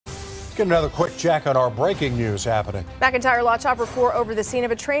Get another quick check on our breaking news happening. McIntyre Law Chopper 4 over the scene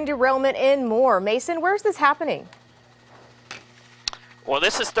of a train derailment in Moore. Mason, where's this happening? Well,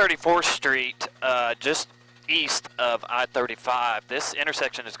 this is 34th Street, just east of I-35. This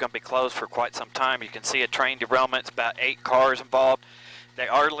intersection is going to be closed for quite some time. You can see a train derailment. It's about 8 cars involved. They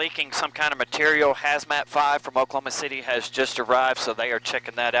are leaking some kind of material. Hazmat 5 from Oklahoma City has just arrived, so they are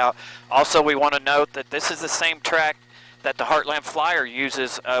checking that out. Also, we want to note that this is the same track that the Heartland Flyer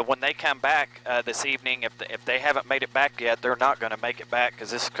uses when they come back this evening. If they haven't made it back yet, they're not going to make it back because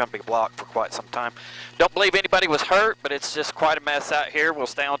this is going to be blocked for quite some time. Don't believe anybody was hurt, but it's just quite a mess out here. We'll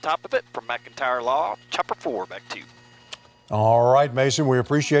stay on top of it. From McIntyre Law, Chopper 4, back to you. All right, Mason, we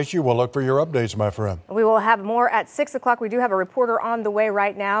appreciate you. We'll look for your updates, my friend. We will have more at 6 o'clock. We do have a reporter on the way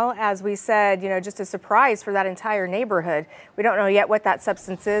right now. As we said, just a surprise for that entire neighborhood. We don't know yet what that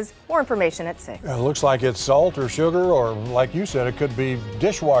substance is. More information at 6. It looks like it's salt or sugar, or like you said, it could be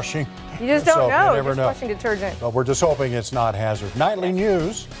dishwashing. You just don't know. You never know. Dishwashing detergent. But we're just hoping it's not hazard. Nightly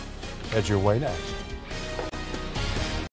news heads your way next.